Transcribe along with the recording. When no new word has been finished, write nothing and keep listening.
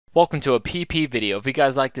Welcome to a PP video. If you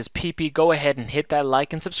guys like this PP, go ahead and hit that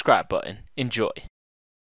like and subscribe button. Enjoy.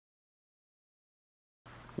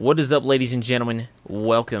 What is up, ladies and gentlemen?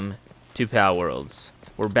 Welcome to Palworlds.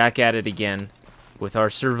 We're back at it again with our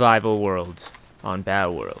survival world on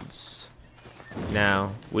Palworlds.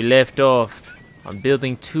 Now, we left off on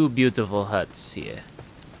building two beautiful huts here.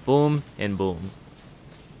 Boom and Boom.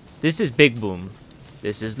 This is Big Boom.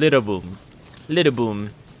 This is Little Boom. Little Boom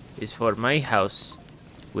is for my house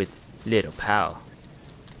with Little Pal.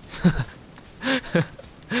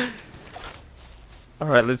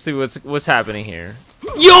 Alright, let's see what's happening here.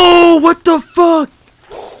 Yo, what the fuck?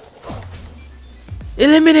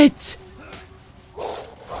 Eliminate!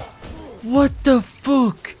 What the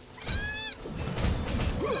fuck?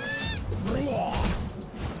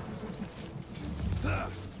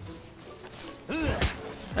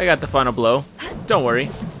 I got the final blow. Don't worry.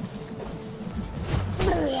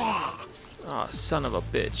 Oh, son of a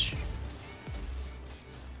bitch.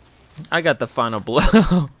 I got the final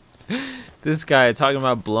blow. This guy talking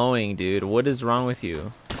about blowing, dude. What is wrong with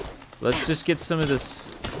you? Let's just get some of this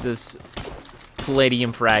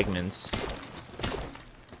palladium fragments.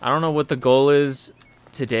 I don't know what the goal is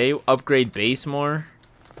today. Upgrade base more.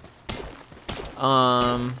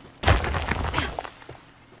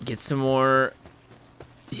 Get some more.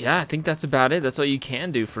 Yeah, I think that's about it. That's all you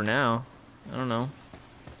can do for now. I don't know.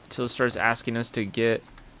 Until it starts asking us to get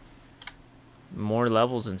more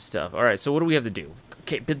levels and stuff. Alright, so what do we have to do?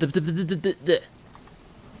 Okay,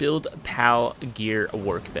 build Pal gear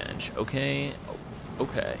workbench. Okay,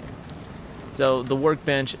 okay. So the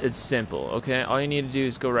workbench, it's simple. Okay, all you need to do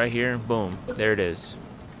is go right here. Boom, there it is.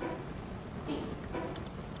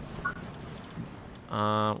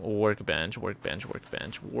 Workbench.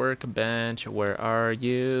 Where are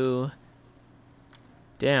you?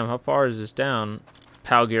 Damn, how far is this down?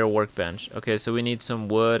 Pal gear workbench. Okay, so we need some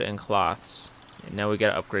wood and cloths. And now we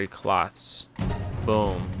gotta upgrade cloths.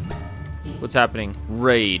 Boom. What's happening?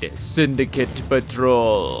 Raid. Syndicate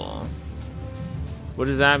patrol. What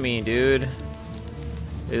does that mean, dude?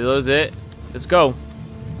 Is those it? Let's go.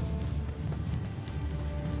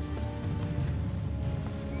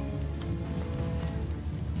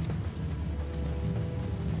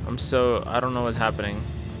 I don't know what's happening.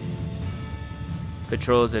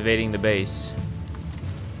 Patrol is evading the base.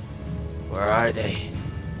 Where are they?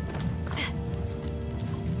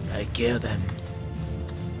 I kill them.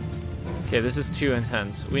 Okay, this is too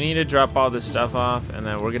intense. We need to drop all this stuff off, and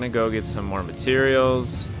then we're gonna go get some more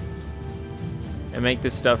materials and make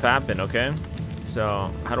this stuff happen, okay? So,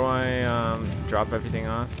 how do I drop everything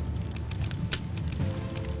off?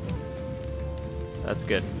 That's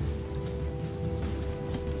good.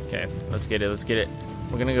 Okay, let's get it.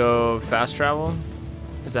 We're gonna go fast travel.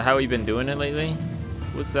 Is that how we've been doing it lately?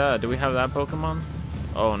 What's that? Do we have that Pokemon?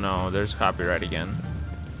 Oh no, there's copyright again.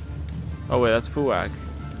 Oh wait, that's Fuwak.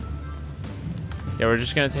 Yeah, we're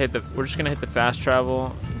just gonna hit the fast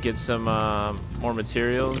travel, get some more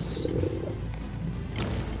materials.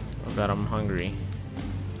 Oh god, I'm hungry.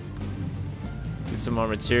 Get some more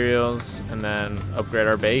materials and then upgrade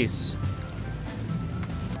our base.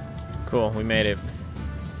 Cool, we made it.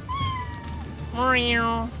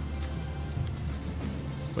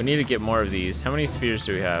 We need to get more of these. How many spheres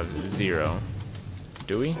do we have? 0.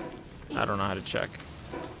 Do we? I don't know how to check.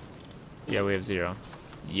 Yeah, we have 0.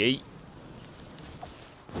 Yeet.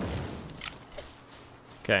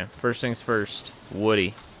 Okay, first things first.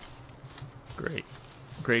 Woody. Great.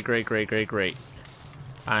 Great.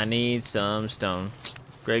 I need some stone.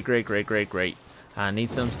 Great. I need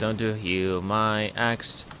some stone to heal my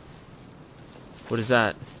axe. What is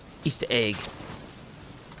that? Easter egg.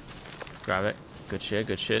 Grab it. Good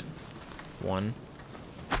shit. 1.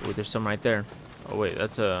 Oh, there's some right there. Oh wait,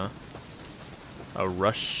 that's a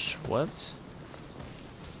rush. What?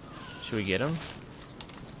 Should we get him?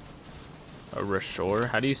 A Rashor?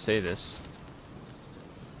 How do you say this?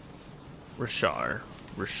 Rashar.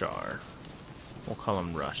 We'll call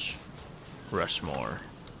him Rush. Rushmore.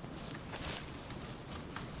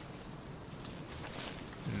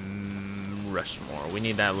 Rushmore. We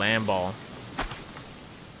need that land ball.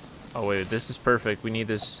 Oh wait, this is perfect. We need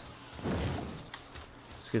this.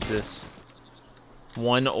 Let's get this.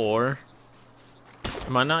 1 ore.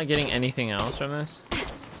 Am I not getting anything else from this?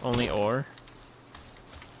 Only ore?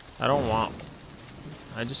 I don't want...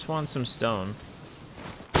 I just want some stone.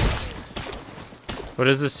 What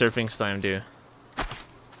does the surfing slime do?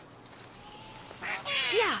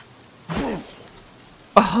 Yeah.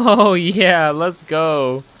 Oh yeah, let's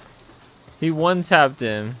go. He one-tapped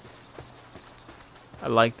him. I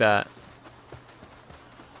like that.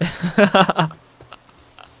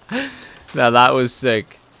 Now that was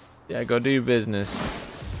sick. Yeah, go do your business.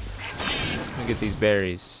 Let me get these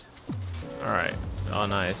berries. Alright. Oh,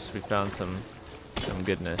 nice. We found some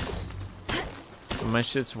goodness. My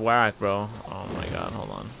shit's whack, bro. Oh my god,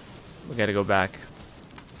 hold on. We gotta go back.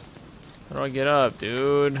 How do I get up,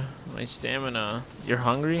 dude? My stamina. You're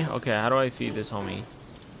hungry? Okay, how do I feed this homie?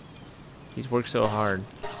 He's worked so hard.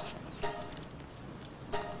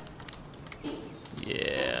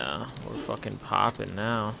 Yeah, we're fucking popping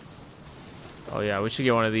now. Oh yeah, we should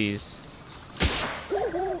get one of these.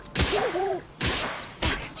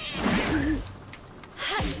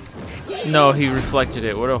 No, he reflected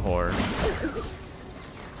it. What a whore.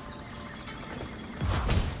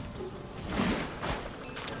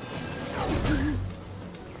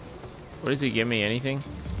 What does he give me? Anything?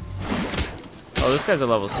 Oh, this guy's a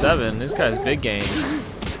level 7. This guy's big gains.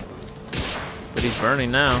 But he's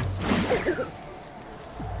burning now.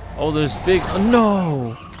 Oh, there's big... Oh,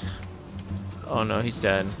 no! Oh, no, he's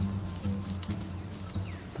dead.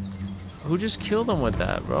 Who just killed him with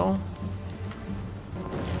that, bro?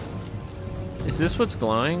 Is this what's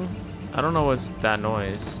glowing? I don't know what's that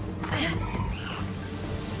noise.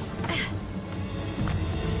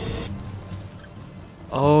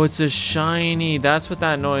 Oh, it's a shiny. That's what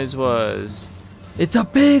that noise was. It's a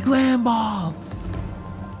big land ball.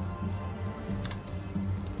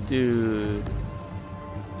 Dude.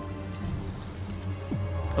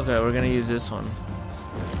 Okay, we're gonna use this one.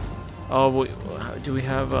 Oh, wait, do we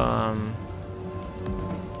have, how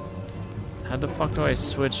the fuck do I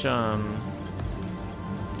switch, I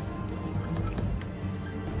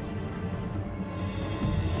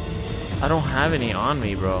don't have any on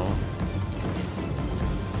me, bro.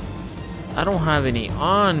 I don't have any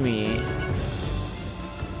on me.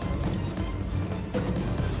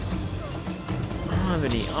 I don't have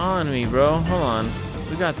any on me, bro. Hold on.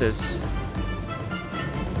 We got this.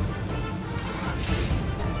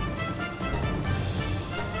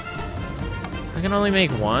 I can only make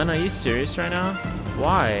one? Are you serious right now?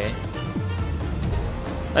 Why?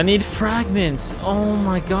 I need fragments. Oh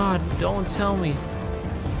my god, don't tell me.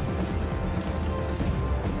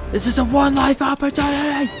 This is a one life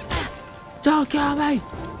opportunity! Don't kill me!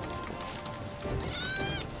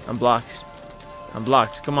 I'm blocked. I'm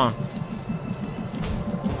blocked. Come on.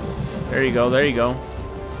 There you go. There you go.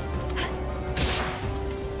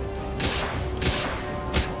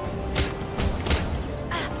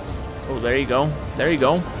 Oh, there you go. There you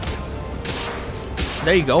go.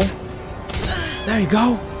 There you go. There you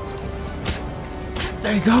go.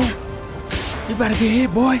 There you go. You better get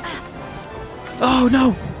hit, boy. Oh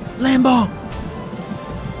no! Land ball!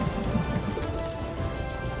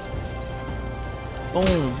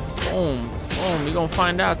 Boom, boom, boom. We gonna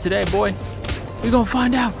find out today, boy. We gonna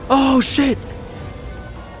find out. Oh shit!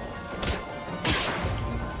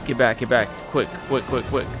 Get back, get back. Quick, quick, quick,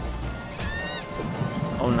 quick.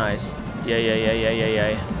 Oh, nice. Yeah.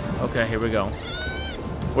 Okay, here we go.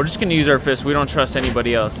 We're just gonna use our fist. We don't trust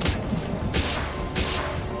anybody else.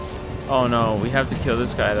 Oh no, we have to kill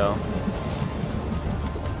this guy though.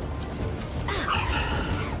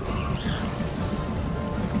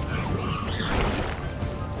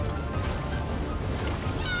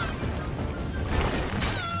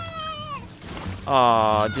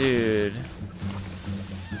 Aw, dude.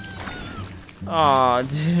 Aw,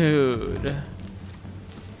 dude.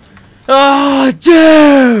 Aw,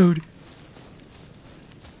 dude!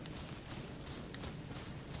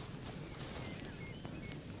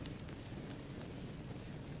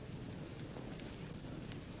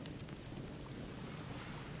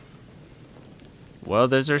 Well,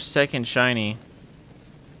 there's our second shiny.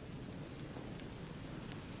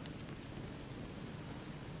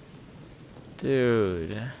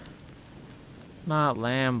 Dude. Not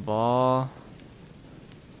Lamb Ball.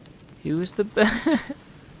 He was the best.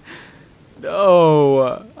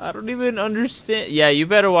 No. I don't even understand. Yeah, you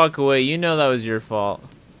better walk away. You know that was your fault.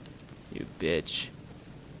 You bitch.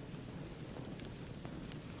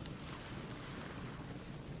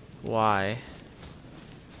 Why?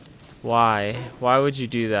 Why? Why would you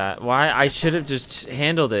do that? Why? I should have just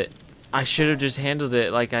handled it. I should have just handled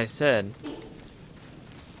it like I said.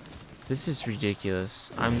 This is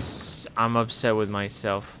ridiculous. I'm upset with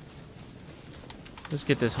myself. Let's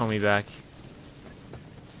get this homie back.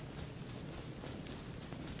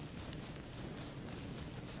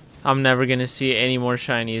 I'm never gonna see any more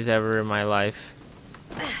shinies ever in my life.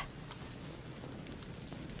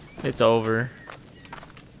 It's over.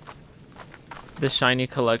 The shiny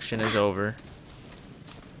collection is over.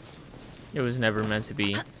 It was never meant to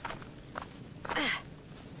be.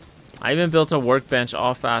 I even built a workbench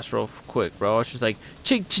all fast real quick, bro. It's just like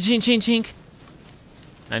chink, chink, chink, chink.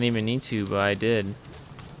 I didn't even need to, but I did.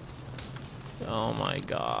 Oh my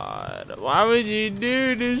god. Why would you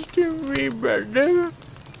do this to me, brother?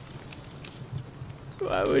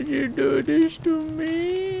 Why would you do this to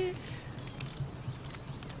me?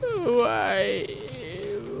 Why?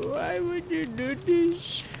 Why would you do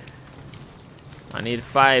this? I need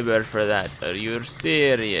fiber for that. Are you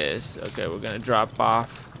serious? Okay, we're gonna drop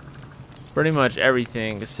off pretty much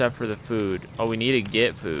everything except for the food. Oh, we need to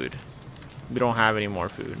get food. We don't have any more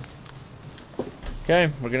food.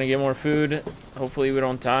 Okay, we're gonna get more food. Hopefully we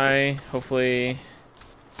don't die. Hopefully...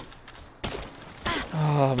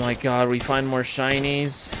 Oh my god, we find more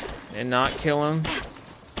shinies and not kill them.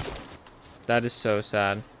 That is so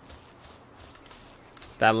sad.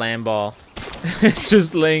 That land ball. It's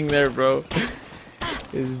just laying there, bro.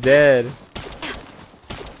 It's dead.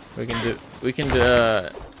 We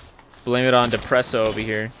can blame it on Depresso over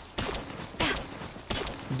here.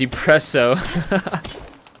 Depresso.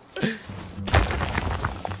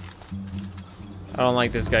 I don't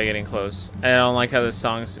like this guy getting close. I don't like how the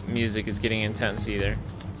song's music is getting intense either.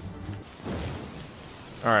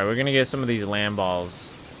 Alright, we're gonna get some of these land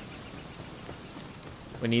balls.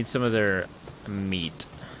 We need some of their meat.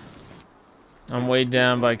 I'm weighed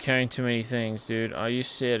down by carrying too many things, dude. Are you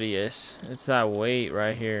serious? It's that weight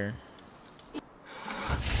right here.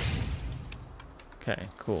 Okay,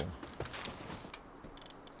 cool.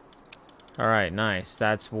 Alright, nice.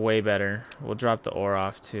 That's way better. We'll drop the ore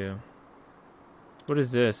off too. What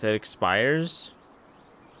is this? It expires?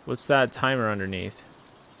 What's that timer underneath?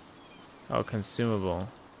 Oh, consumable.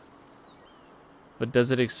 But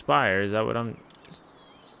does it expire? Is that what I'm...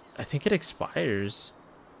 I think it expires.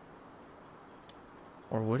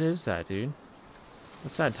 Or what is that, dude?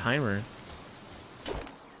 What's that timer?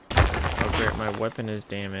 Oh, great. My weapon is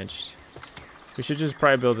damaged. We should just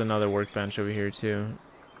probably build another workbench over here, too.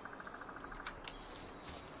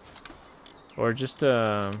 Or just,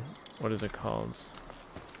 what is it called?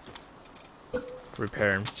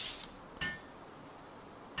 Repair.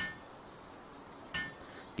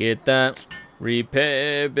 Get that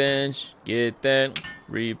repair bench. Get that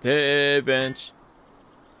repair bench.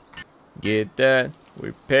 Get that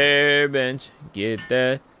repair bench. Get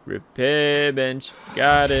that repair bench.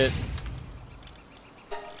 Got it.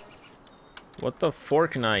 What the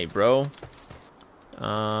fork knife, bro?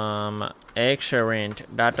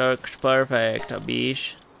 Excellent. That looks perfect,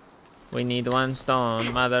 bish. We need one stone,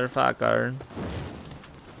 motherfucker.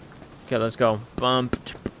 Okay, let's go.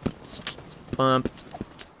 Bumped. Bumped.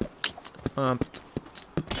 Bumped.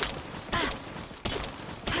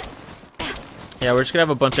 Yeah, we're just gonna have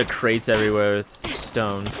a bunch of crates everywhere with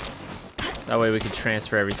stone. That way we can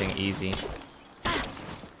transfer everything easy.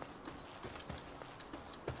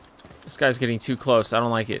 This guy's getting too close. I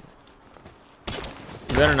don't like it.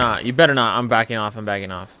 You better not. You better not. I'm backing off. I'm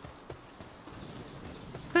backing off.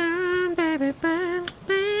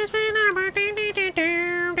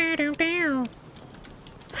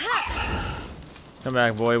 Come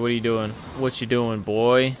back, boy. What are you doing? What you doing,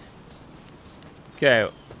 boy? Okay.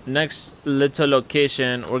 Next little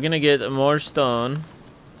location. We're gonna get more stone.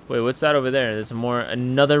 Wait, what's that over there? There's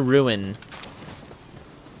another ruin.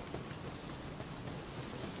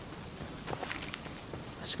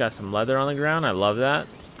 Just got some leather on the ground. I love that.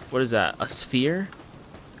 What is that? A sphere?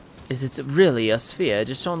 Is it really a sphere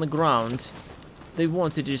just on the ground? They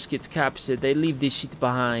want to just get captured. They leave this shit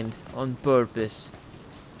behind on purpose.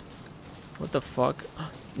 What the fuck?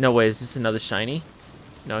 No way, is this another shiny?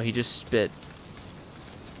 No, he just spit.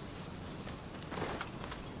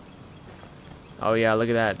 Oh yeah, look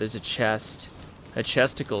at that. There's a chest. A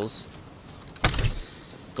chesticles.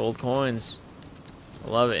 Gold coins. I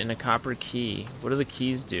love it. And a copper key. What do the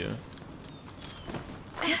keys do?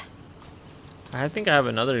 I think I have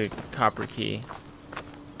another copper key.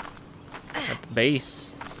 At the base.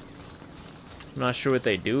 I'm not sure what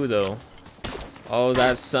they do though. Oh,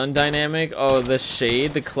 that sun dynamic. Oh, the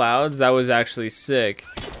shade, the clouds. That was actually sick.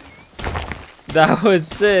 That was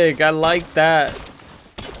sick. I like that.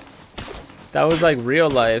 That was like real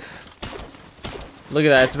life. Look at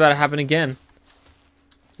that. It's about to happen again.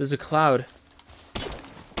 There's a cloud.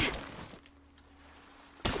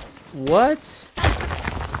 What?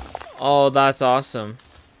 Oh, that's awesome.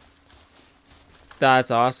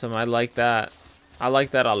 That's awesome. I like that. I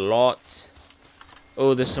like that a lot.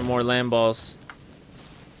 Oh, there's some more land balls.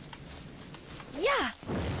 Yeah.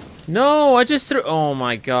 No, I just threw. Oh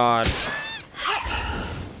my god.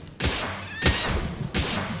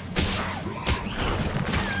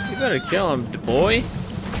 You better kill him, boy.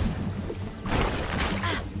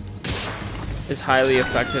 Is highly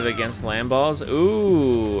effective against land balls.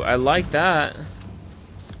 Ooh, I like that.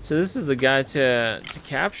 So this is the guy to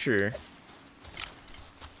capture.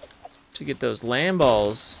 To get those lamb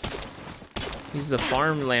balls. He's the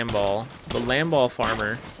farm lamb ball. The lamb ball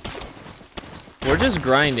farmer. We're just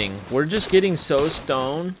grinding. We're just getting so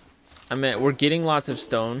stone. I mean, we're getting lots of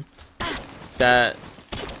stone. That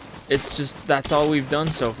it's just, that's all we've done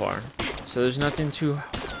so far. So there's nothing too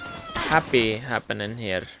happy happening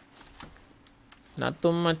here. Not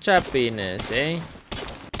too much happiness, eh?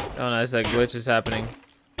 Oh, nice, that glitch is happening.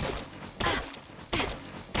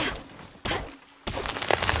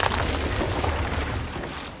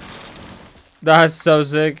 That's so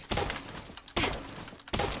sick.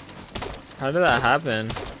 How did that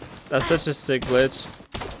happen? That's such a sick glitch.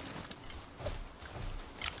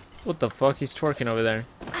 What the fuck? He's twerking over there.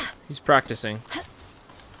 He's practicing.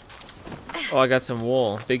 Oh, I got some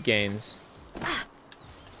wool. Big gains.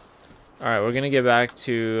 Alright, we're gonna get back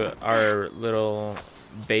to our little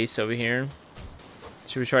base over here.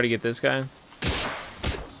 Should we try to get this guy?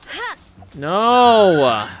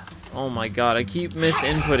 No! Oh my god, I keep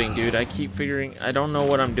misinputting, dude. I keep figuring... I don't know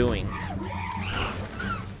what I'm doing.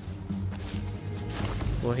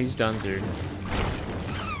 Well, he's done, dude.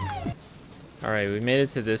 Alright, we made it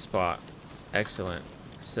to this spot. Excellent.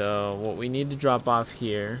 So, what we need to drop off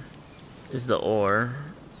here is the ore.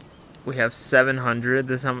 We have 700.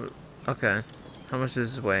 This how... Okay. How much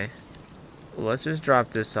does this weigh? Well, let's just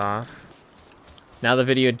drop this off. Now the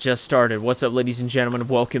video just started. What's up, ladies and gentlemen?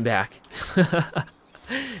 Welcome back.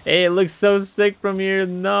 Hey, it looks so sick from here.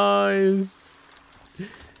 Nice.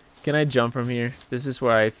 Can I jump from here? This is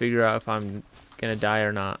where I figure out if I'm gonna die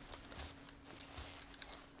or not.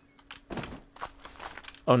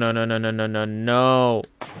 Oh, no, no, no, no, no, no, no.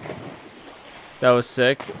 That was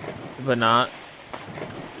sick, but not.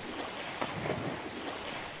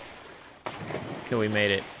 Okay, we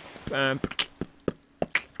made it.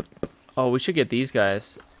 Oh, we should get these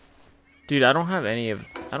guys. Dude, I don't have any of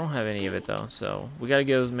it though, so we gotta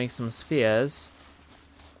go make some spheres.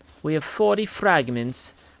 We have 40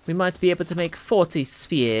 fragments. We might be able to make 40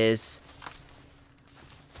 spheres.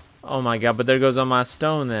 Oh my god, but there goes all my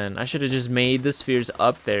stone then. I should have just made the spheres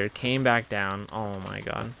up there, came back down. Oh my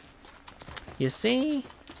god. You see?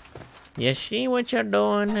 You see what you're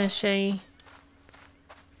doing, I see?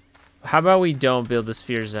 How about we don't build the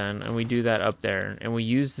spheres then, and we do that up there, and we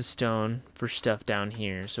use the stone for stuff down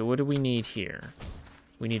here. So what do we need here?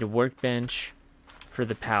 We need a workbench for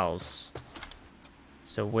the pals.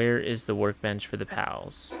 So where is the workbench for the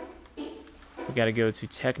pals? We gotta go to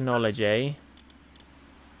technology.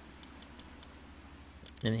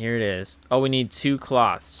 And here it is. Oh, we need 2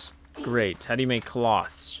 cloths. Great. How do you make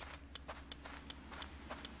cloths?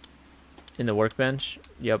 In the workbench?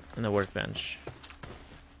 Yep, in the workbench.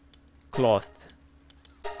 Cloth.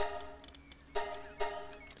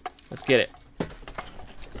 Let's get it.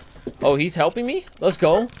 Oh, he's helping me? Let's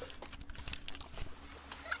go.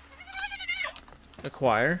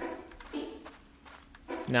 Acquire.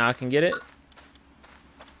 Now I can get it.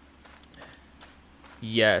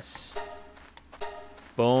 Yes.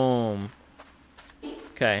 Boom.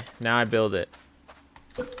 Okay, now I build it.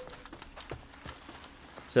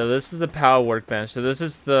 So this is the PAL workbench. So this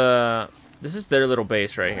is their little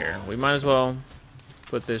base right here. We might as well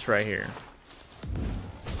put this right here.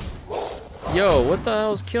 Yo, what the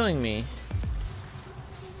hell is killing me?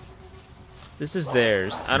 This is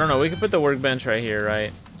theirs. I don't know. We could put the workbench right here,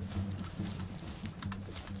 right?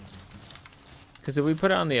 Because if we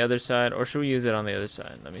put it on the other side, or should we use it on the other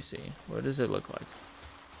side? Let me see. What does it look like?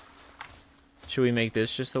 Should we make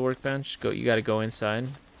this just the workbench? You got to go inside.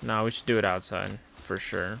 No, we should do it outside for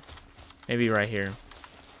sure. Maybe right here.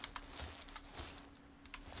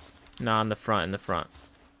 Nah, in the front,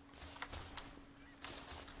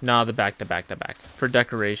 Nah, the back. For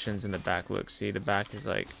decorations in the back. Look, see, the back is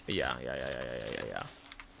like, yeah.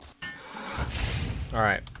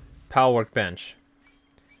 Alright. PAL workbench.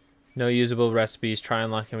 No usable recipes. Try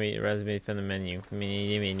unlocking recipe from the menu.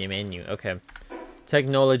 Menu. Okay.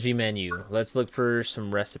 Technology menu. Let's look for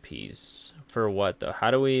some recipes. For what, though? How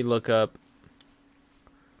do we look up?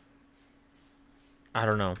 I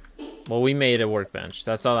don't know. Well, we made a workbench.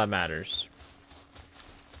 That's all that matters.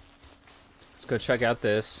 Let's go check out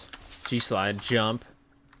this. G-slide, jump.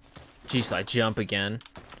 G-slide, jump again.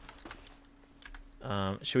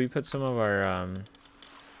 Should we put some of our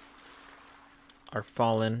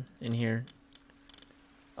fallen in here?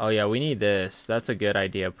 Oh yeah, we need this. That's a good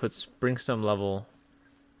idea. Bring some level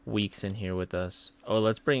weeks in here with us. Oh,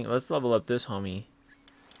 let's level up this homie.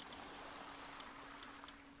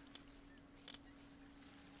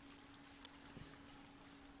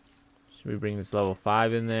 Should we bring this level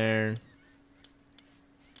 5 in there?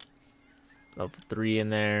 Level 3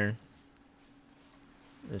 in there.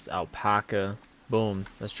 This alpaca. Boom.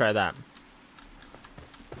 Let's try that.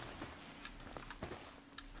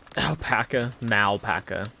 Alpaca.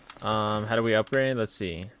 Malpaca. How do we upgrade? Let's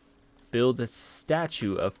see. Build a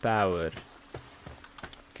statue of power.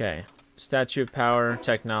 Okay. Statue of power,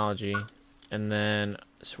 technology. And then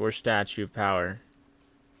we're statue of power.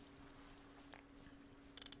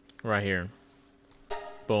 Right here.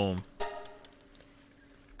 Boom.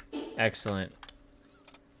 Excellent.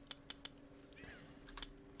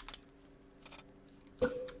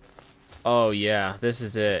 Oh yeah, this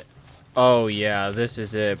is it. Oh yeah, this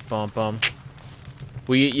is it. Bum bum.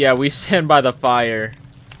 We stand by the fire.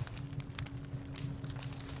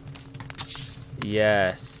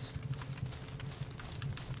 Yes.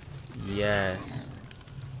 Yes.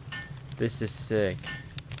 This is sick.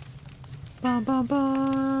 Bum bum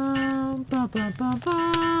bum bum bum bum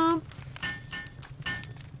bum.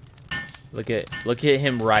 Look at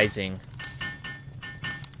him rising.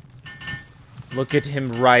 Look at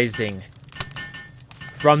him rising.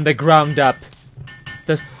 From the ground up.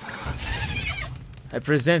 I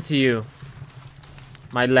present to you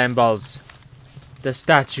my Lamballs. The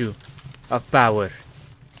statue of power.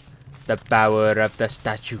 The power of the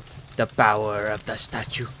statue. The power of the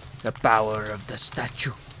statue. The power of the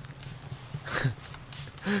statue.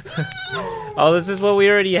 Oh, this is what we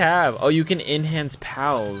already have. Oh, you can enhance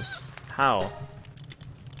pals. How?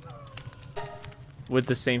 With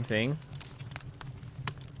the same thing?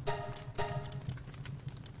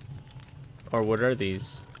 Or what are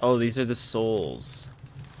these? Oh, these are the souls.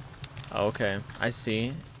 Oh, okay, I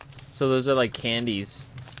see. So those are like candies.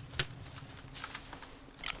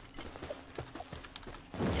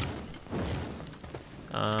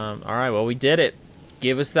 Alright, well we did it.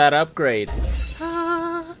 Give us that upgrade.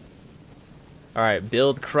 Alright,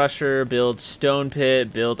 build crusher, build stone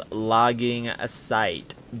pit, build logging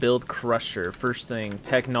site. Build crusher. First thing,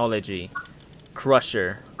 technology.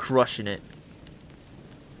 Crusher. Crushing it.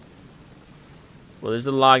 Well, there's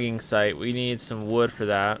a logging site. We need some wood for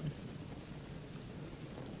that.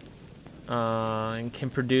 And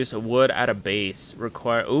can produce wood at a base.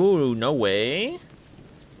 Require... Ooh, no way.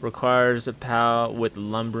 Requires a pal with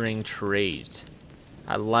lumbering trade.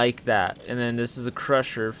 I like that. And then this is a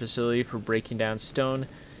crusher facility for breaking down stone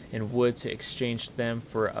and wood to exchange them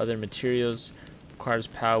for other materials. Requires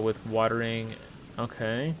pal with watering.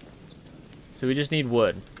 Okay. So we just need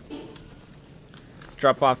wood. Let's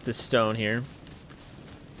drop off this stone here.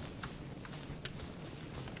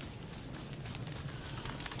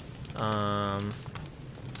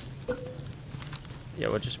 Yeah,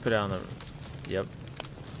 we'll just put it on the... Yep.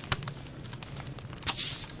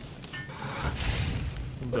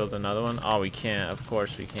 Build another one. Oh, we can't. Of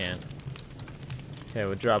course we can't. Okay,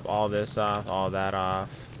 we'll drop all this off, all that off.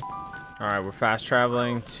 Alright, we're fast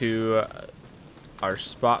traveling to our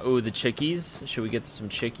spot. Ooh, the chickies. Should we get some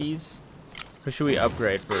chickies? Or should we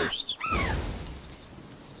upgrade first?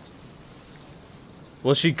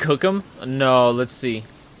 Will she cook them? No, let's see.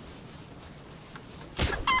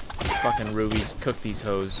 Fucking Ruby, cook these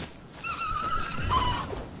hoes.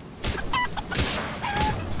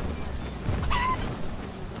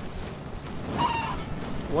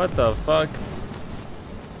 What the fuck?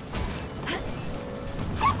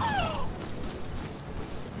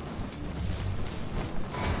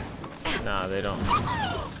 Nah, they don't.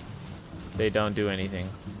 They don't do anything.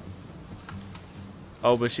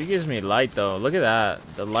 Oh, but she gives me light though. Look at that.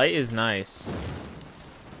 The light is nice.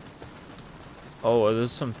 Oh, are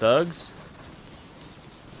those some thugs?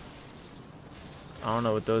 I don't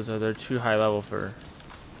know what those are. They're too high level for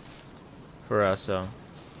us, so.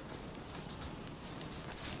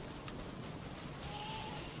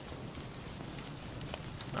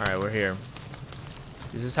 Alright, we're here.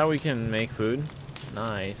 Is this how we can make food?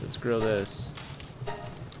 Nice. Let's grill this.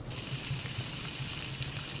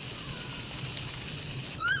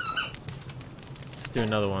 Let's do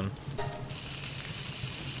another one.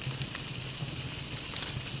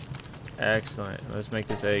 Excellent. Let's make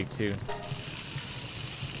this egg too.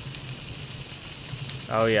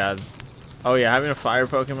 Oh yeah. Oh yeah, having a fire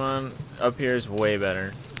Pokemon up here is way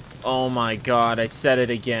better. Oh my god, I said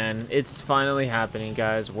it again. It's finally happening,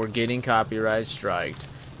 guys. We're getting copyright striked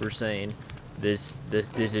for saying this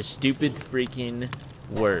is a stupid freaking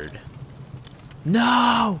word.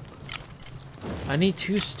 No! I need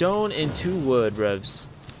 2 stone and 2 wood, revs.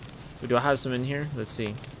 Do I have some in here? Let's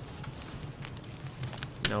see.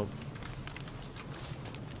 Nope.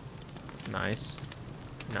 Nice.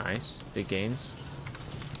 Nice. Big gains.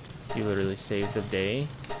 You literally saved the day.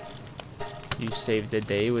 You saved the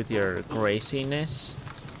day with your graciness.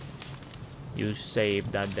 You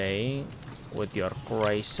saved the day with your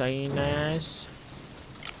graciness.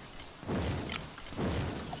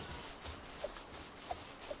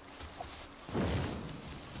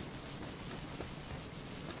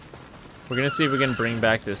 We're gonna see if we can bring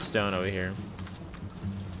back this stone over here.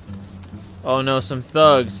 Oh no, some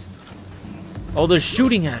thugs. Oh, they're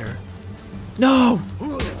shooting at her. No!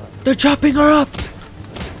 They're chopping her up!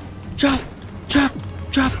 Chop! Chop!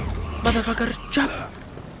 Chop! Motherfucker, chop!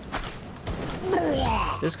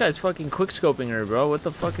 This guy's fucking quickscoping her, bro. What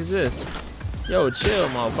the fuck is this? Yo, chill,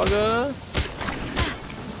 motherfucker.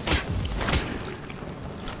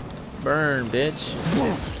 Burn, bitch.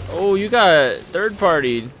 Oh, you got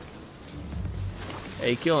third-partied.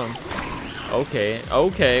 Hey, kill him. Okay,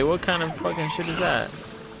 okay. What kind of fucking shit is that?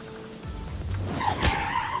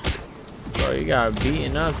 Bro, you got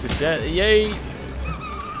beaten up to death. Yay!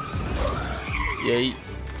 Yay.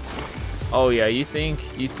 Oh yeah, you think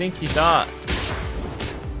you thought.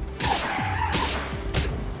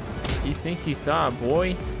 You think you thought,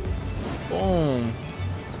 boy. Boom.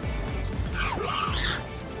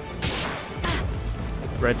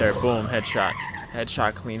 Right there, boom, headshot.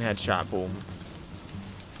 Headshot, clean headshot, boom.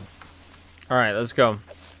 Alright, let's go.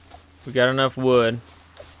 We got enough wood.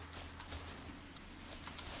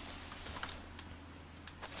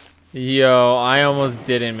 Yo, I almost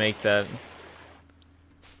didn't make that.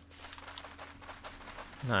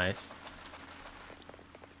 Nice.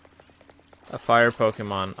 A fire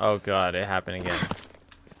Pokemon. Oh god, it happened again.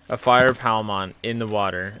 A fire Palmon in the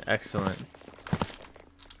water. Excellent.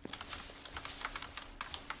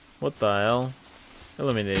 What the hell?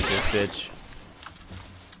 Eliminate this bitch.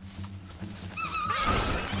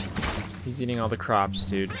 He's eating all the crops,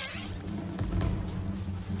 dude.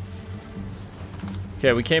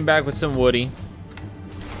 Okay, we came back with some woody.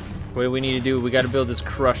 What do we need to do? We gotta build this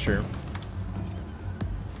crusher.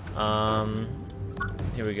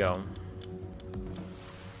 Here we go.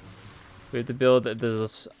 We have to build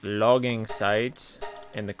this logging site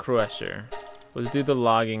and the crusher. Let's do the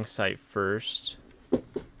logging site first.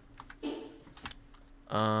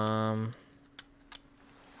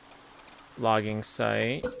 Logging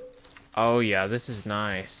site. Oh yeah, this is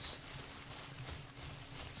nice.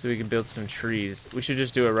 So we can build some trees. We should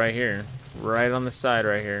just do it right here. Right on the side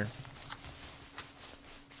right here.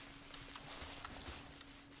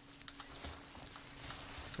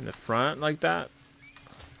 In the front like that?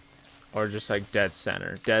 Or just like dead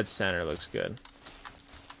center? Dead center looks good.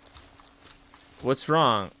 What's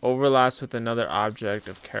wrong? Overlaps with another object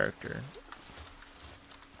of character.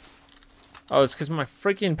 Oh, it's because my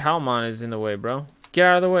freaking Palmon is in the way, bro. Get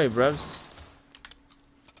out of the way, brevs.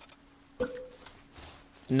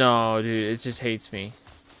 No, dude, it just hates me.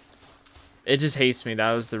 It just hates me.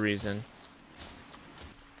 That was the reason.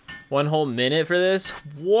 1 whole minute for this?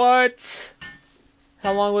 What?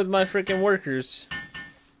 How long with my freaking workers?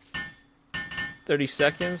 30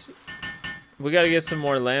 seconds? We gotta get some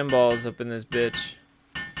more lamb balls up in this bitch.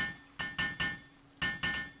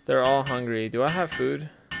 They're all hungry. Do I have food?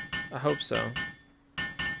 I hope so.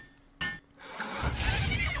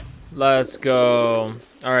 Let's go.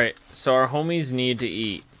 Alright, so our homies need to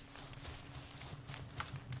eat.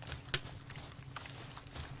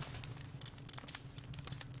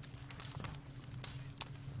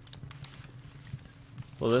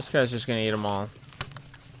 Well, this guy's just gonna eat them all.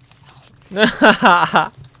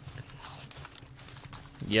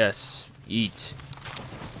 Yes, eat.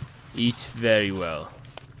 Eat very well.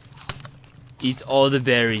 Eat all the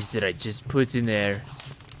berries that I just put in there.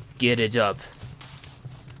 Get it up.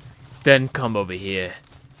 Then come over here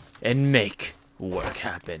and make work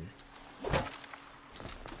happen.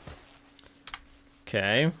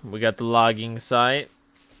 Okay, we got the logging site.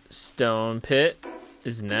 Stone pit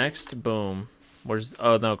is next. Boom. Where's...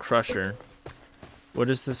 Oh, no, crusher. What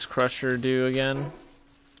does this crusher do again?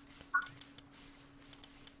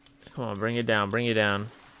 Come on, bring it down, bring it down.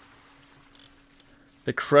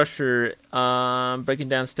 The crusher, breaking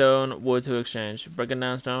down stone, wood to exchange. Breaking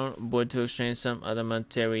down stone, wood to exchange some other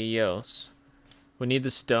materials. We need the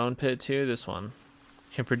stone pit too, this one.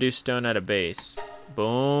 Can produce stone at a base.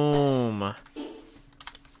 Boom.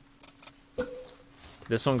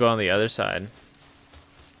 This one go on the other side.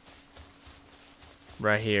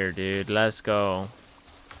 Right here, dude. Let's go.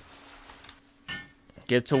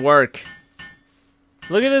 Get to work.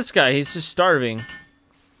 Look at this guy. He's just starving.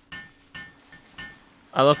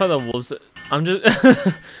 I love how the wolves... I'm just...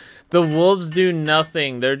 The wolves do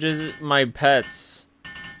nothing. They're just my pets.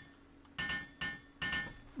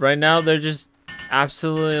 Right now, they're just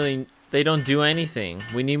absolutely... They don't do anything.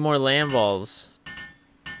 We need more lamb balls.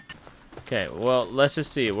 Okay, well, let's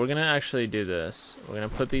just see. We're gonna actually do this. We're gonna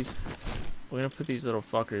put these... We're gonna put these little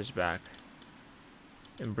fuckers back.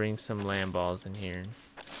 And bring some lamb balls in here.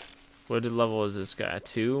 What level is this guy?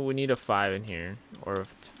 2? We need a 5 in here. Or a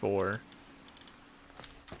 4.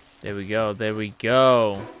 There we go. There we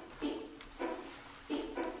go.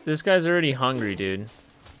 This guy's already hungry, dude.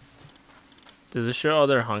 Does it show all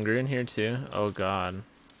their hunger in here too? Oh god.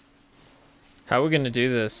 How are we gonna do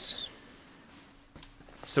this?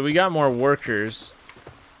 So we got more workers.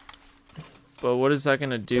 But what is that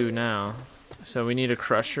gonna do now? So we need a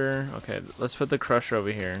crusher. Okay, let's put the crusher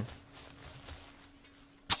over here.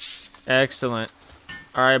 Excellent.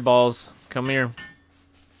 Alright, balls. Come here.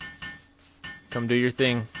 Come do your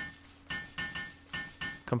thing.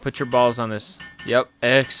 Come put your balls on this. Yep,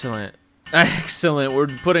 excellent. Excellent. We're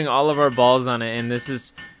putting all of our balls on it, and this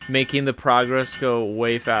is making the progress go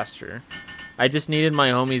way faster. I just needed my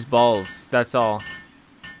homie's balls. That's all.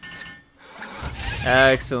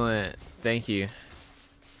 Excellent. Thank you.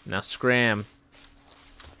 Now scram.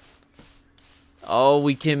 Oh,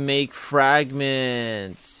 we can make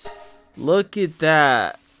fragments. Look at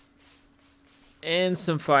that. And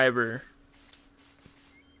some fiber.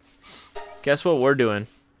 Guess what we're doing?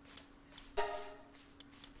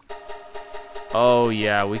 Oh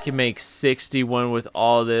yeah, we can make 61 with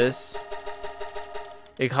all this.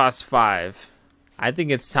 It costs 5. I think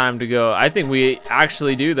it's time to go. I think we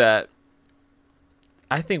actually do that.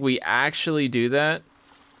 I think we actually do that.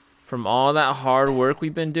 From all that hard work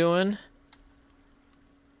we've been doing.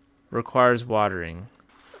 Requires watering.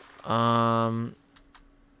 Do I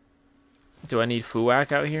need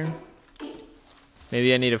fuwak out here?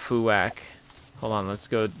 Maybe I need a fuwak. Hold on, let's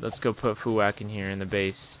go put fuwak in here in the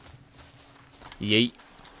base. Yeet.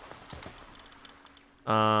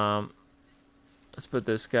 Let's put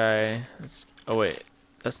this guy. Oh wait,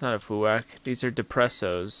 that's not a fuwak. These are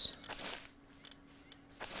depressos.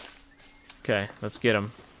 Okay, let's get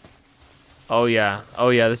them. Oh yeah,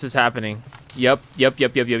 this is happening. Yep.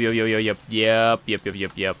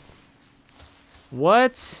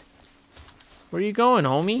 What? Where are you going,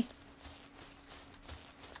 homie?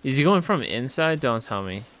 Is he going from inside? Don't tell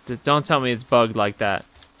me. Don't tell me it's bugged like that.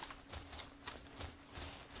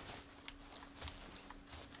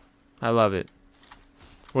 I love it.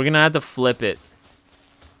 We're gonna have to flip it.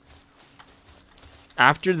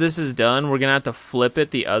 After this is done, we're gonna have to flip it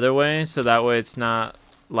the other way, so that way it's not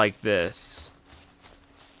like this.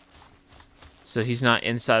 So he's not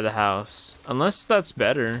inside the house. Unless that's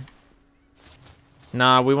better.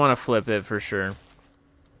 Nah, we want to flip it for sure.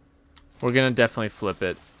 We're gonna definitely flip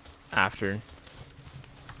it after.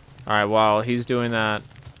 Alright, while he's doing that,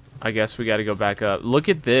 I guess we gotta go back up. Look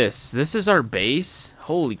at this. This is our base?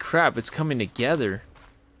 Holy crap, it's coming together.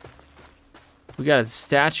 We got a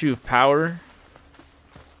statue of power.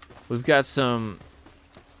 We've got some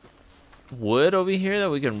wood over here that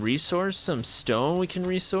we can resource. Some stone we can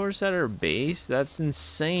resource at our base. That's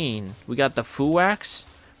insane. We got the fuwaks.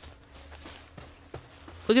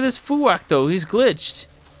 Look at this fuwak though. He's glitched.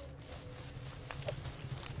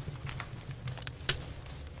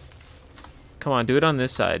 Come on, do it on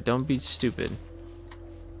this side. Don't be stupid.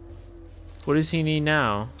 What does he need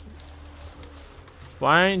now?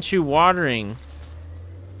 Why aren't you watering?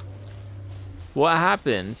 What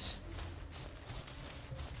happened?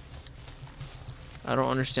 I don't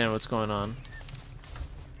understand what's going on.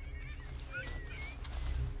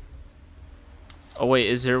 Oh wait,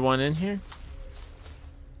 is there one in here?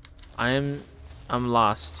 I'm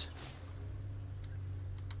lost.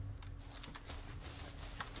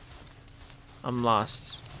 I'm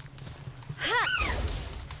lost.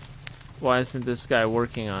 Why isn't this guy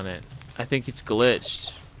working on it? I think it's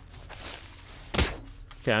glitched.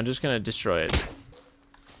 Okay, I'm just gonna destroy it.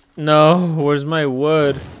 No, where's my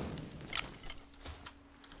wood?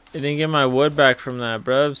 I didn't get my wood back from that,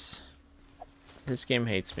 bruvs. This game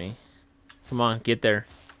hates me. Come on, get there.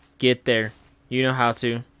 Get there. You know how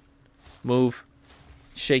to. Move.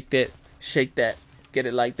 Shake that. Shake that. Get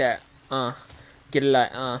it like that. Get it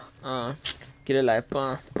like, Get it like,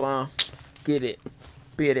 Get it.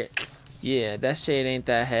 Beat it. Yeah, that shit ain't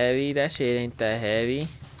that heavy. That shit ain't that heavy.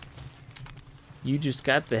 You just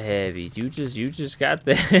got the heavies. You just got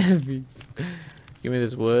the heavies. Give me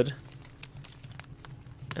this wood.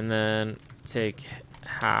 And then take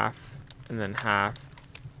half. And then half.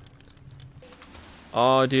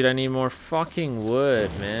 Oh, dude, I need more fucking wood,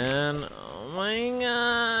 man. Oh my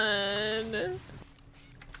god.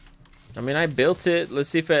 I mean, I built it. Let's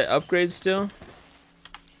see if it upgrades still.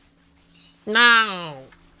 No.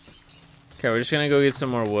 Okay, we're just gonna go get some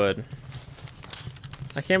more wood.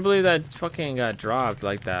 I can't believe that fucking got dropped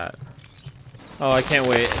like that. Oh, I can't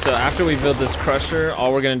wait. So after we build this crusher,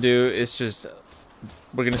 all we're gonna do is just,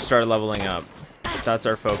 we're gonna start leveling up. That's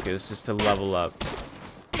our focus, is to level up.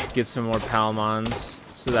 Get some more Palmons,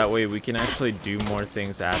 so that way we can actually do more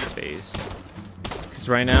things at the base. Because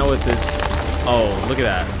right now with this, oh, look at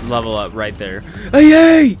that, level up right there.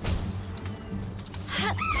 Hey!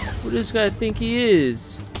 Who does this guy think he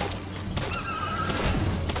is?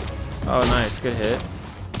 Oh, nice. Good hit.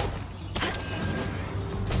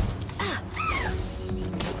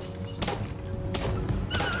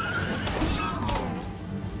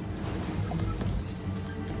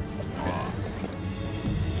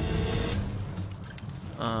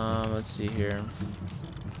 Let's see here.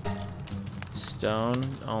 Stone.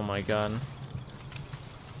 Oh my god.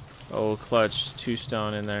 Oh, clutch. 2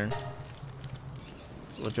 stone in there.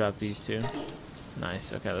 We'll drop these 2.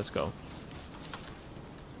 Nice. Okay, let's go.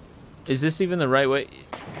 Is this even the right way?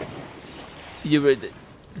 You would.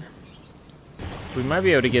 We might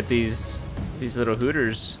be able to get these little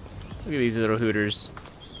hooters. Look at these little hooters.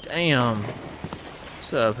 Damn.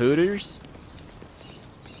 What's up, hooters?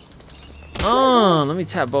 Oh, let me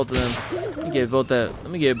tap both of them. Let me get both that. Let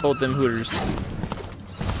me get both them hooters.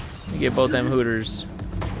 Let me get both them hooters.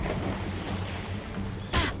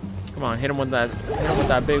 Come on, hit him with that. Hit him with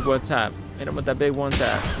that big one tap. Hit him with that big one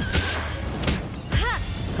tap.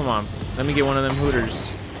 Come on, let me get one of them hooters.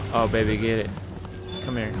 Oh, baby, get it.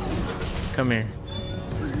 Come here. Come here.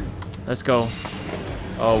 Let's go.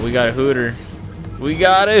 Oh, we got a hooter. We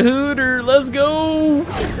got a hooter. Let's go.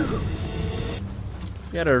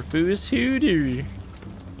 Got our first hooter.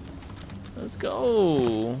 Let's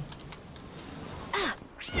go.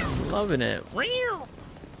 Loving it.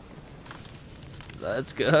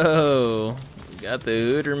 Let's go. We got the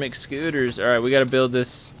hooter McScooters. All right, we got to build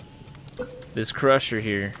this crusher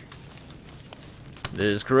here.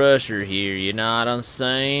 This crusher here. You know what I'm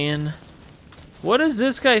saying? What does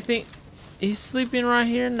this guy think? He's sleeping right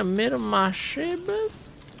here in the middle of my shit, bro.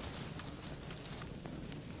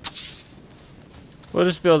 We'll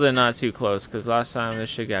just build it not too close, because last time this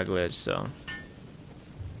shit got glitched, so.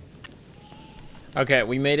 Okay,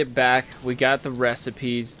 we made it back. We got the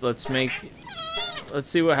recipes. Let's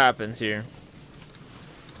see what happens here.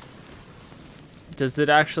 Does it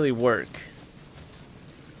actually work?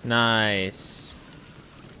 Nice.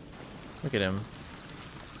 Look at him.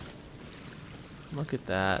 Look at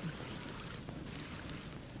that.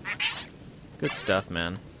 Good stuff,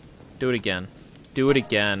 man. Do it again. Do it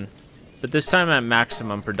again. But this time at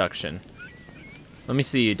maximum production. Let me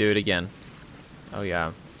see you do it again. Oh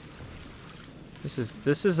yeah. This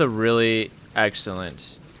is a really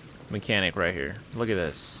excellent mechanic right here. Look at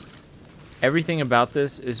this. Everything about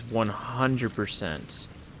this is 100%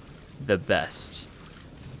 the best.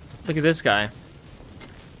 Look at this guy.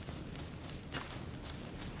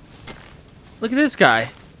 Look at this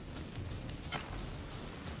guy.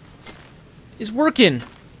 It's working.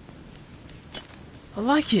 I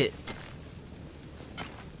like it.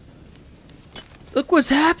 Look what's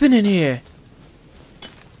happening here.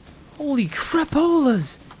 Holy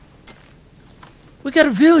crapolas. We got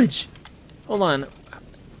a village. Hold on.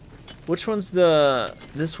 Which one's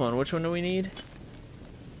this one? Which one do we need?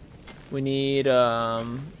 We need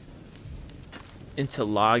into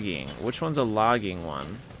logging. Which one's a logging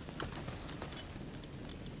one?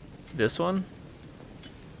 This one?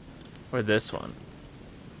 Or this one?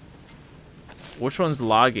 Which one's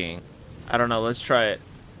logging? I don't know. Let's try it.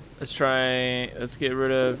 Let's get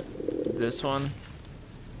rid of this one.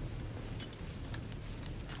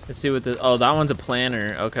 Let's see what oh, that one's a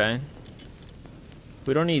planner. Okay.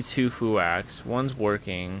 We don't need 2 fuwax. One's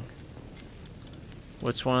working.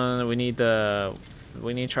 Which one? We need to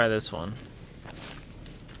try this one.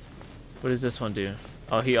 What does this one do?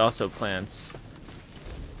 Oh, he also plants.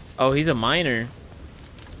 Oh, he's a miner.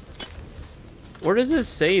 Where does it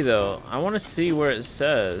say though? I want to see where it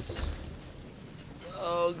says.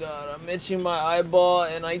 Oh god, I'm itching my eyeball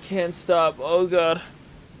and I can't stop. Oh god.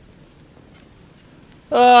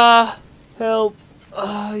 Ah, help.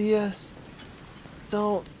 Ah, yes.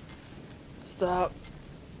 Don't. Stop.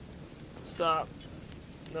 Stop.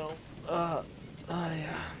 No. Yeah.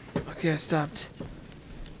 Okay, I stopped.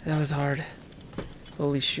 That was hard.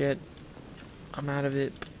 Holy shit. I'm out of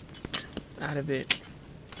it. Out of it.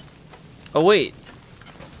 Oh, wait.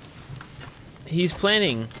 He's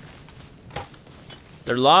planning.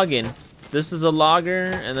 They're logging. This is a logger,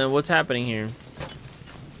 and then what's happening here?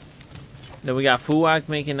 Then we got Fuwak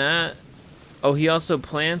making that. Oh, he also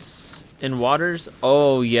plants and waters.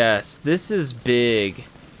 Oh, yes. This is big.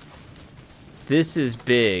 This is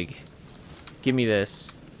big. Give me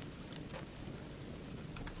this.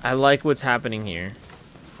 I like what's happening here.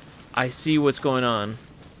 I see what's going on.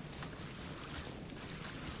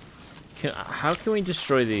 How can we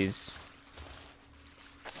destroy these?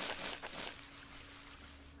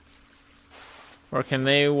 Or can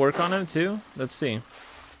they work on him too? Let's see.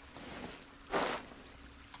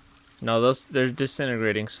 No, they're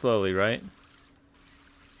disintegrating slowly, right?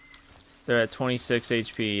 They're at 26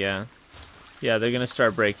 HP, yeah. Yeah, they're gonna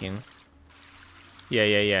start breaking.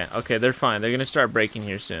 Yeah. Okay, they're fine. They're gonna start breaking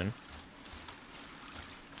here soon.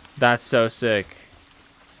 That's so sick.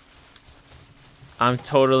 I'm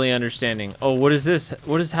totally understanding. Oh, what is this?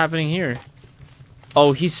 What is happening here?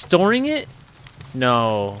 Oh, he's storing it?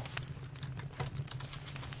 No.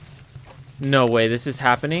 No way, this is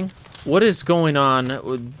happening? What is going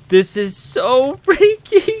on? This is so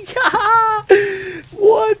freaking...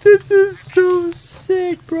 What? This is so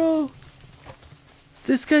sick, bro.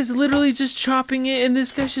 This guy's literally just chopping it, and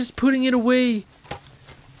this guy's just putting it away.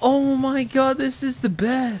 Oh my god, this is the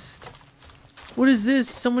best. What is this?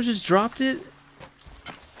 Someone just dropped it?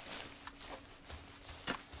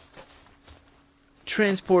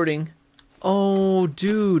 Transporting. Oh,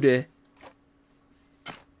 dude.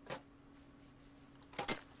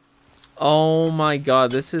 Oh my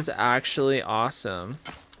god, this is actually awesome.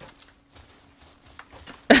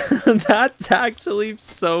 That's actually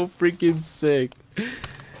so freaking sick.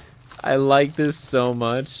 I like this so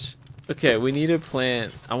much. Okay, we need a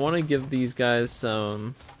plant. I want to give these guys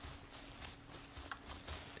some...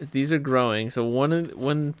 These are growing, so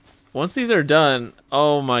once these are done,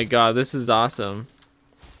 oh my god, this is awesome.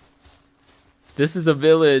 This is a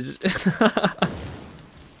village.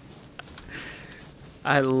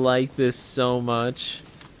 I like this so much.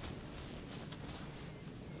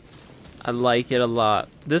 I like it a lot.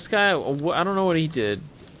 This guy, I don't know what he did.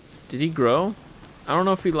 Did he grow? I don't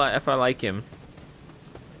know if I like him.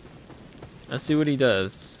 Let's see what he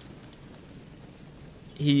does.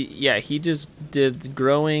 He just did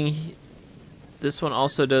growing. This one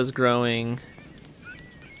also does growing.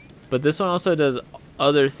 But this one also does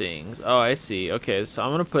other things. Oh, I see. Okay, so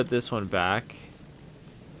I'm gonna put this one back.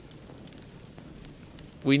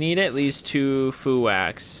 We need at least 2 foo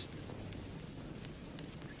wax.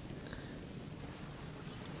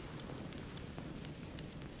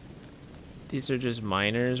 These are just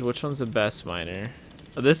miners. Which one's the best miner?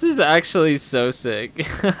 Oh, this is actually so sick.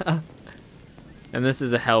 And this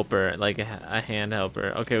is a helper, like a hand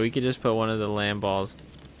helper. Okay, we could just put one of the land balls.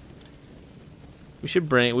 We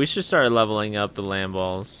should start leveling up the land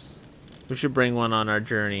balls. We should bring one on our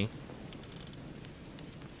journey.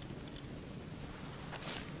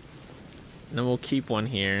 And then we'll keep one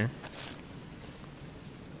here.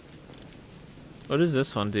 What does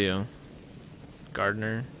this one do?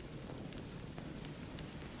 Gardener.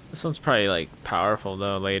 This one's probably like powerful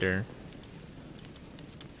though later.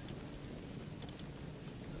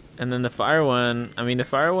 And then the fire one, I mean the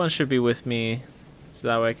fire one should be with me, so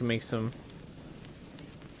that way I can make some.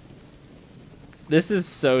 This is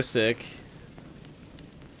so sick.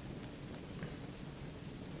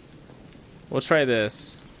 We'll try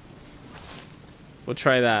this. We'll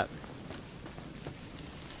try that.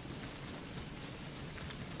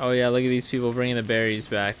 Oh yeah, look at these people bringing the berries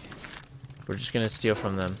back. We're just gonna steal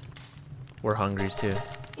from them. We're hungry too.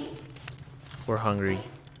 We're hungry.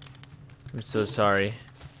 I'm so sorry.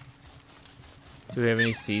 Do we have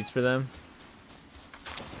any seeds for them?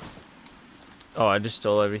 Oh, I just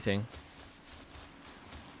stole everything.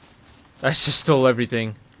 I just stole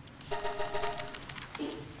everything.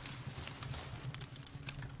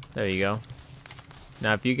 There you go.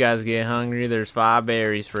 Now if you guys get hungry, there's 5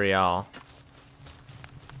 berries for y'all.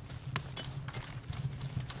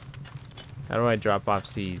 How do I drop off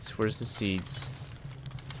seeds? Where's the seeds?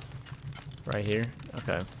 Right here?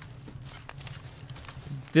 Okay.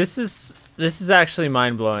 This is actually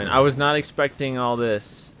mind-blowing. I was not expecting all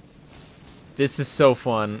this. This is so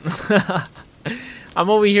fun. I'm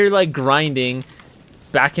over here like grinding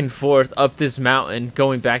back and forth up this mountain,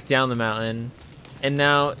 going back down the mountain. And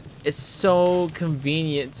now it's so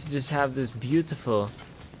convenient to just have this beautiful,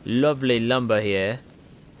 lovely lumber here.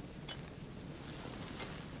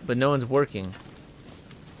 But no one's working.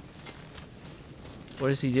 What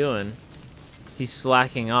is he doing? He's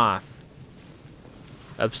slacking off.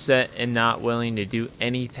 Upset and not willing to do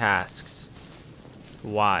any tasks.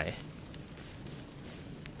 Why?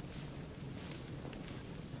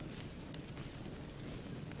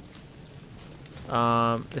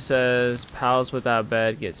 It says pals without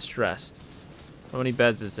bed get stressed. How many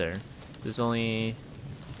beds is there? There's only...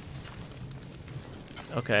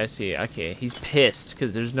 Okay, I see. Okay, he's pissed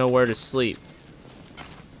because there's nowhere to sleep.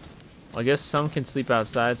 Well, I guess some can sleep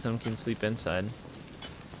outside, some can sleep inside.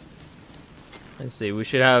 Let's see, we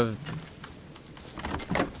should have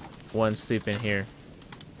one sleep in here.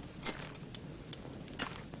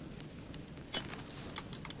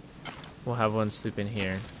 We'll have one sleep in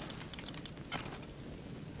here.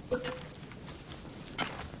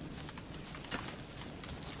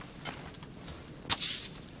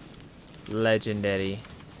 Legendary.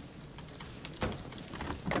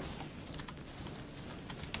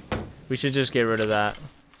 We should just get rid of that.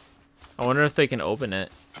 I wonder if they can open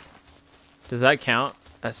it. Does that count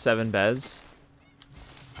as 7 beds?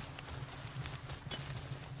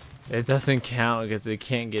 It doesn't count because it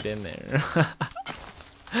can't get in there.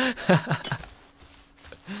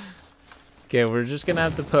 Okay, we're just gonna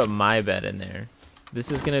have to put my bed in there.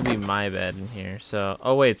 This is gonna be my bed in here. So,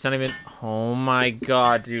 oh wait, it's not even. Oh my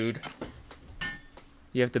god, dude.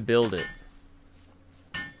 You have to build it.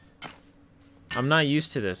 I'm not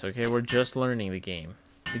used to this, okay? We're just learning the game.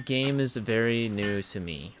 The game is very new to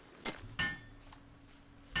me.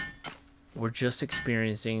 We're just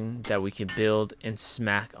experiencing that we can build and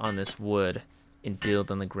smack on this wood and build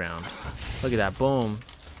on the ground. Look at that, boom.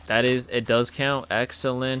 That is, it does count.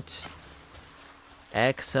 Excellent.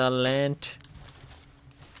 Excellent.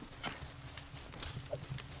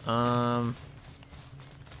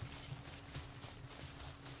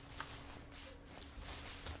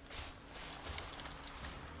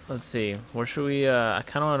 Let's see. Where should we, I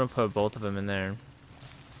kind of want to put both of them in there.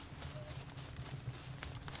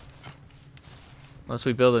 Unless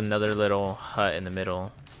we build another little hut in the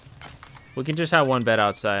middle. We can just have one bed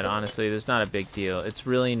outside, honestly. There's not a big deal. It's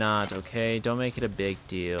really not, okay? Don't make it a big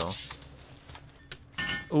deal.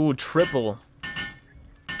 Ooh, triple.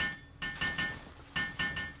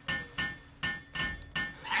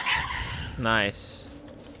 Nice.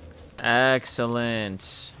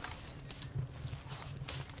 Excellent.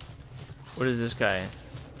 What is this guy?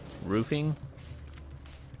 Roofing?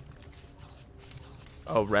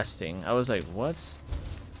 Oh, resting. I was like, what?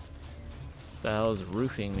 The hell does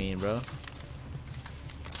roofing mean, bro?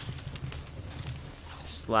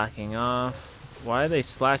 Slacking off. Why are they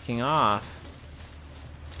slacking off?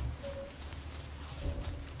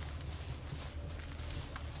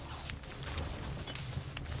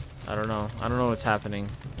 I don't know. I don't know what's happening.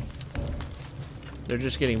 They're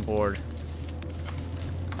just getting bored.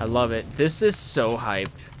 I love it. This is so hype.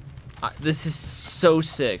 This is so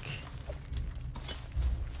sick.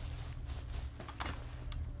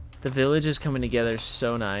 The village is coming together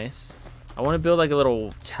so nice. I want to build like a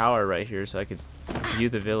little tower right here so I could view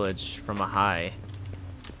the village from a high.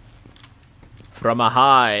 From a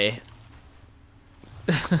high.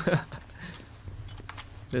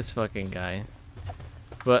 This fucking guy.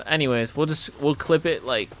 But anyways, we'll clip it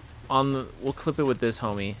like on the, we'll clip it with this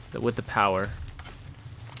homie, with the power.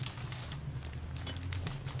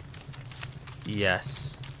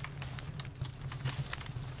 Yes.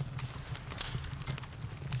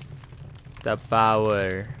 The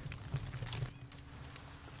power.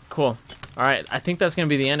 Cool. Alright, I think that's going to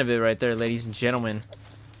be the end of it right there, ladies and gentlemen.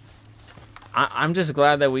 I'm just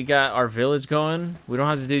glad that we got our village going. We don't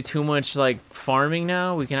have to do too much, like, farming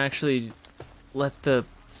now. We can actually let the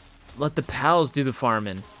pals do the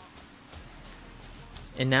farming.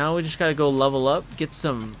 And now we just got to go level up, get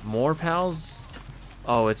some more pals.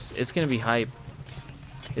 Oh, it's going to be hype.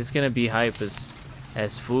 It's going to be hype as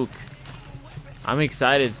fuck. I'm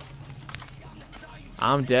excited.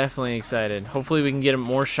 I'm definitely excited. Hopefully we can get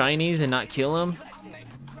more shinies and not kill them.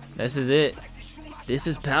 This is it. This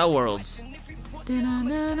is Palworlds.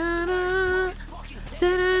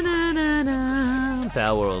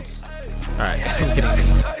 Palworlds. Alright.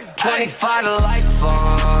 25 to life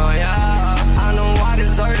on, yeah. I know I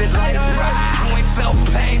deserve it like you ain't felt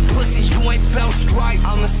pain, pussy, you ain't felt strife.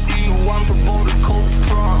 I'ma see you, I'm from Boulder Coach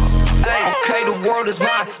Prom. Hey, okay, the world is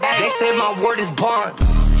mine. They say my word is bond.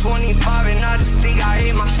 25 and I just think I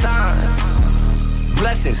hit my shine.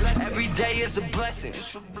 Blessings, every day is a blessing.